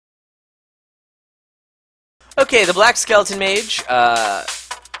Okay, the Black Skeleton Mage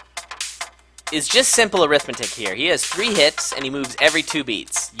is just simple arithmetic here. He has 3 hits, and he moves every 2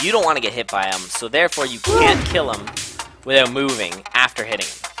 beats. You don't want to get hit by him, so therefore you can't kill him without moving after hitting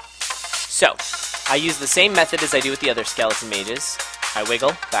him. So, I use the same method as I do with the other Skeleton Mages. I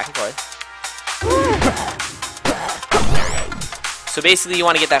wiggle back and forth. So basically you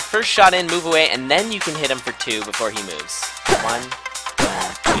want to get that first shot in, move away, and then you can hit him for 2 before he moves. 1,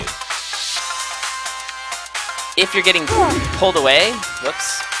 2. If you're getting pulled away,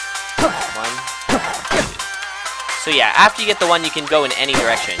 whoops. 1, 2. So yeah, after you get the 1, you can go in any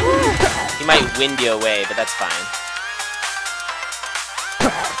direction. He might wind you away, but that's fine.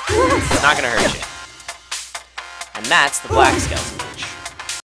 It's not gonna hurt you. And that's the Black Skeleton.